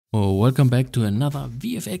Oh, welcome back to another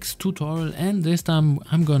VFX tutorial, and this time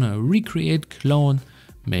I'm gonna recreate, clone,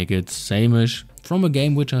 make it same-ish from a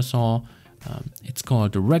game which I saw. It's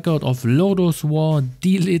called Record of Lodoss War,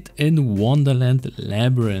 war-deedlit in Wonder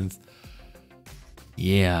Labyrinth.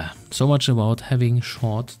 Yeah, so much about having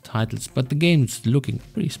short titles, but the game's looking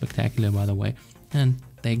pretty spectacular, by the way. And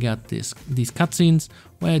they got these cutscenes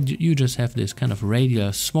where you just have this kind of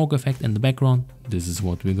radial smoke effect in the background. This is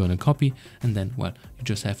what we're gonna copy, and then, well, you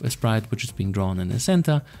just have a sprite which is being drawn in the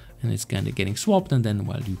center, and it's kind of getting swapped, and then,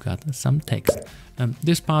 well, you got some text.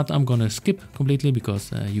 This part I'm gonna skip completely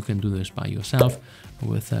because you can do this by yourself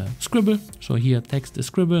with Scribble. So here text is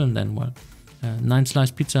Scribble, and then, well, 9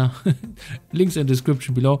 slice pizza, links in the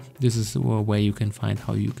description below. This is where you can find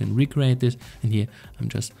how you can recreate this, and here I'm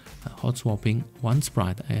just hot swapping one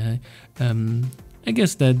sprite. I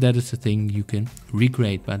guess that is the thing you can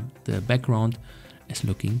recreate, but the background is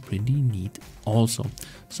looking pretty neat also.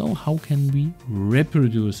 So how can we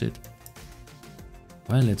reproduce it?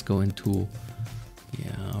 Well, let's go into,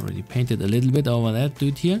 yeah, I already painted a little bit over that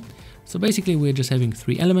dude here. So basically we're just having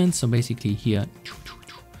 3 elements. So basically here,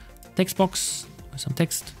 text box, some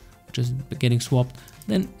text which is getting swapped,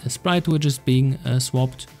 then a sprite which is being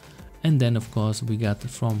swapped, and then of course we got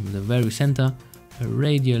from the very center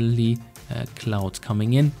radially clouds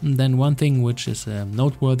coming in. And then one thing which is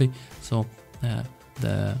noteworthy, so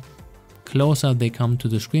the closer they come to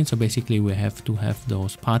the screen, so basically we have to have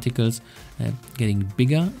those particles getting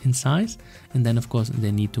bigger in size, and then of course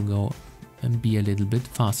they need to go and be a little bit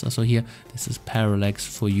faster. So here this is parallax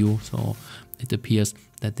for you, so it appears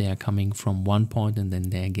that they are coming from one point and then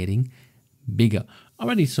they are getting bigger.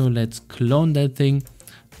 Alrighty, so let's clone that thing,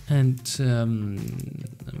 and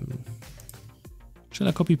shall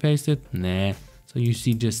I copy paste it? Nah. So you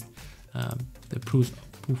see just the proof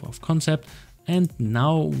of concept. And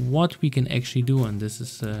now what we can actually do, and this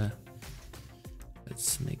is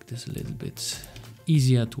let's make this a little bit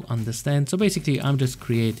easier to understand. So basically I'm just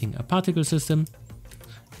creating a particle system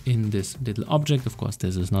in this little object. Of course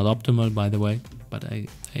this is not optimal, by the way, but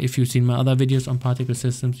if you've seen my other videos on particle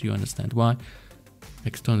systems, you understand why.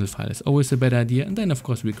 External file is always a better idea. And then of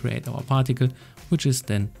course we create our particle, which is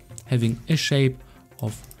then having a shape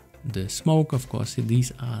of the smoke. Of course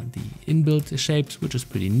these are the inbuilt shapes, which is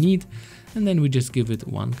pretty neat. And then we just give it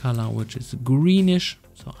one color, which is greenish,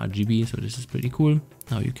 so RGB. So this is pretty cool.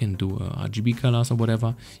 Now you can do RGB colors or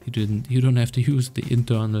whatever. You don't have to use the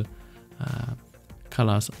internal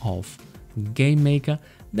colors of GameMaker.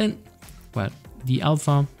 Then, well, the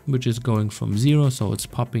alpha, which is going from 0, so it's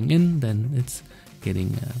popping in, then it's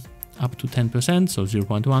getting up to 10%, so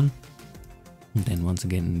 0.1. And then once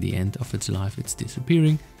again, in the end of its life, it's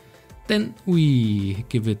disappearing. Then we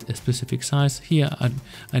give it a specific size. Here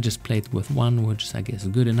I just played with 1, which is, I guess,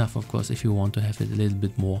 good enough. Of course, if you want to have it a little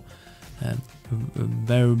bit more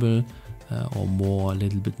variable or a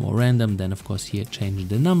little bit more random, then of course here change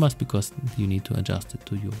the numbers because you need to adjust it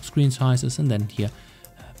to your screen sizes. And then here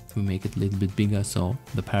we make it a little bit bigger so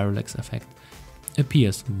the parallax effect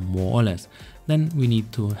appears more or less. Then we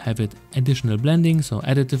need to have it additional blending, so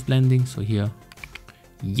additive blending. So here,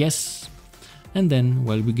 yes. And then,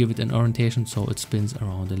 well, we give it an orientation so it spins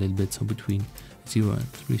around a little bit, so between 0 and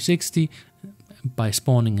 360 by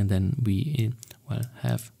spawning, and then we well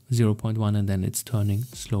have 0.1 and then it's turning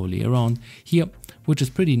slowly around here, which is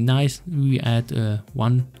pretty nice. We add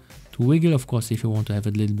 1 to wiggle. Of course, if you want to have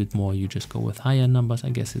a little bit more, you just go with higher numbers. I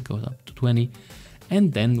guess it goes up to 20.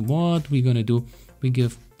 And then what we're gonna do, we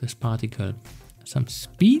give this particle some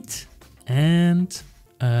speed and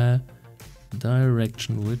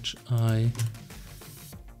direction, which I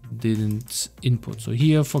didn't input. So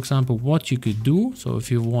here, for example, what you could do, so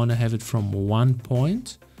if you want to have it from one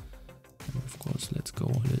point, and of course let's go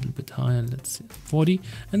a little bit higher, let's say 40.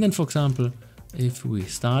 And then, for example, if we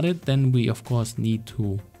start it, then we of course need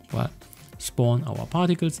to, well, spawn our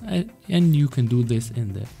particles, and you can do this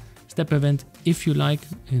in the step event if you like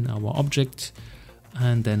in our object.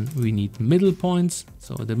 And then we need middle points,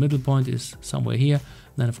 so the middle point is somewhere here.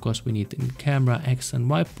 Then of course we need in camera X and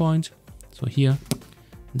Y point, so here,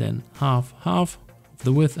 then half of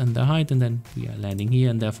the width and the height, and then we are landing here.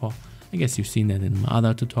 And therefore, I guess you've seen that in my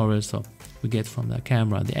other tutorials, so we get from the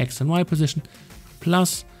camera the X and Y position,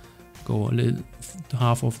 plus go a little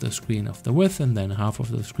half of the screen of the width and then half of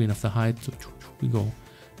the screen of the height, so we go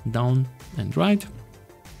down and right.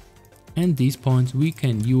 And these points we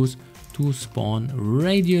can use to spawn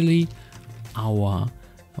radially our,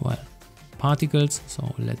 well, particles.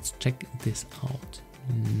 So let's check this out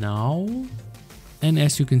now. And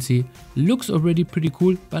as you can see, looks already pretty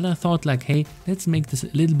cool, but I thought like, hey, let's make this a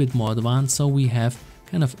little bit more advanced. So we have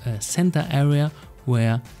kind of a center area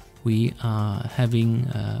where we are having,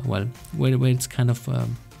 well, where it's kind of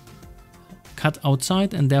cut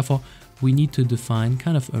outside, and therefore we need to define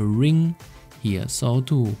kind of a ring here. So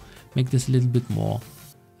to make this a little bit more,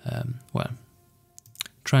 well,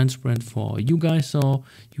 transparent for you guys, so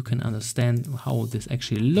you can understand how this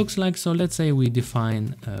actually looks like. So let's say we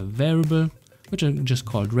define a variable, which I just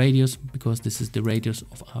called radius, because this is the radius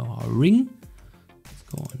of our ring. Let's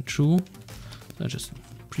go on true. So I just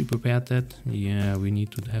pre-prepared that. Yeah, we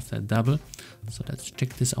need to have that double. So let's check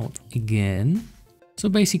this out again. So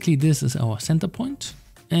basically this is our center point,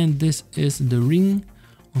 and this is the ring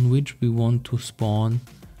on which we want to spawn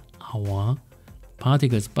our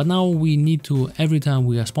particles. But now we need to, every time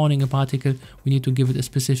we are spawning a particle, we need to give it a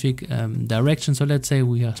specific direction. So let's say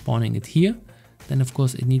we are spawning it here, then of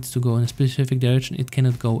course it needs to go in a specific direction. It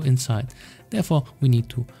cannot go inside. Therefore we need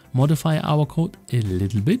to modify our code a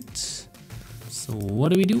little bit. So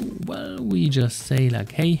what do? Well, we just say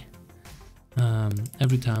like, hey,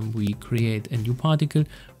 every time we create a new particle,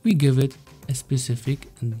 we give it a specific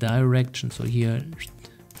direction. So here,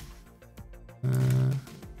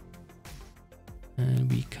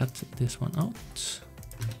 and we cut this one out,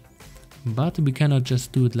 but we cannot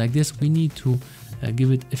just do it like this. We need to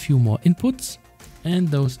give it a few more inputs, and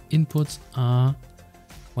those inputs are,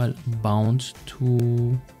 well, bound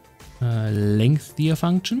to length tier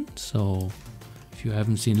function. So if you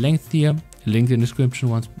haven't seen length tier, link in the description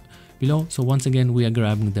once below. So once again, we are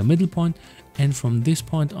grabbing the middle point, and from this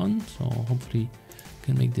point on, so hopefully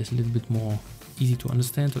can make this a little bit more easy to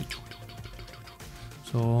understand.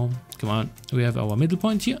 So come on, we have our middle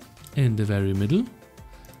point here in the very middle.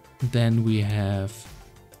 Then we have,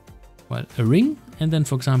 well, a ring, and then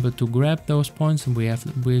for example to grab those points, and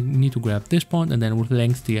we need to grab this point, and then with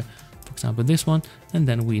length here, for example this one, and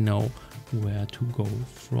then we know where to go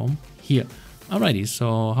from here. Alrighty,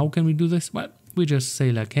 so how can we do this? Well, we just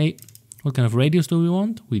say like, hey, what kind of radius do we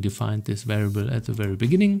want? We defined this variable at the very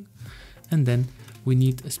beginning, and then we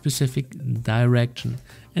need a specific direction.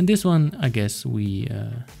 And this one, I guess we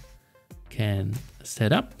can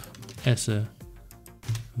set up as a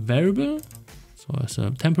variable, so as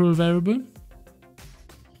a temporal variable.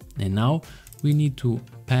 And now we need to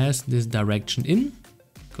pass this direction in,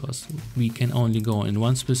 because we can only go in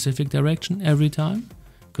one specific direction every time,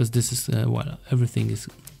 because this is, well, everything is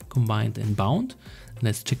combined and bound.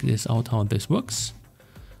 Let's check this out, how this works.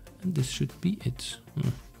 And this should be it.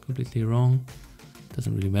 Completely wrong.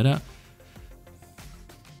 Doesn't really matter.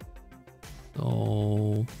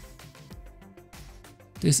 So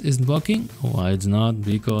this isn't working. Why it's not?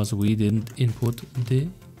 Because we didn't input the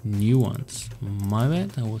new ones. My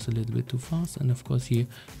bad, I was a little bit too fast. And of course here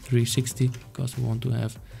 360, because we want to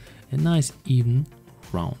have a nice even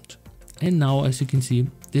round. And now, as you can see,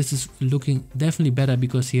 this is looking definitely better,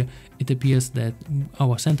 because here it appears that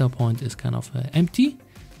our center point is kind of empty.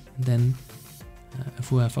 And then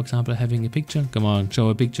if we are, for example, having a picture, come on, show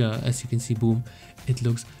a picture, as you can see, boom, it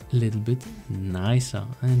looks a little bit nicer.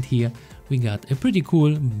 And here we got a pretty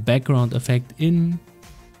cool background effect in,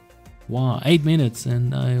 wow, 8 minutes,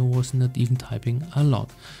 and I was not even typing a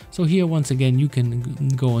lot. So here, once again, you can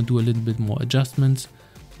go and do a little bit more adjustments.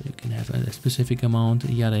 So you can have a specific amount,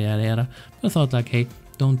 yada, yada, yada. But I thought like, hey,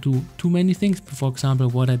 don't do too many things. For example,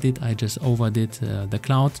 what I did, I just overdid the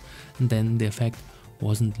clouds, and then the effect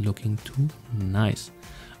wasn't looking too nice.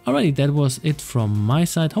 Alrighty, that was it from my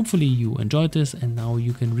side. Hopefully you enjoyed this, and now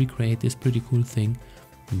you can recreate this pretty cool thing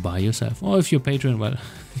by yourself. Or if you're Patreon, well,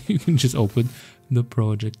 you can just open the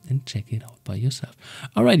project and check it out by yourself.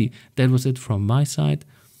 Alrighty, that was it from my side.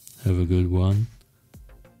 Have a good one.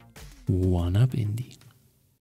 One up indie.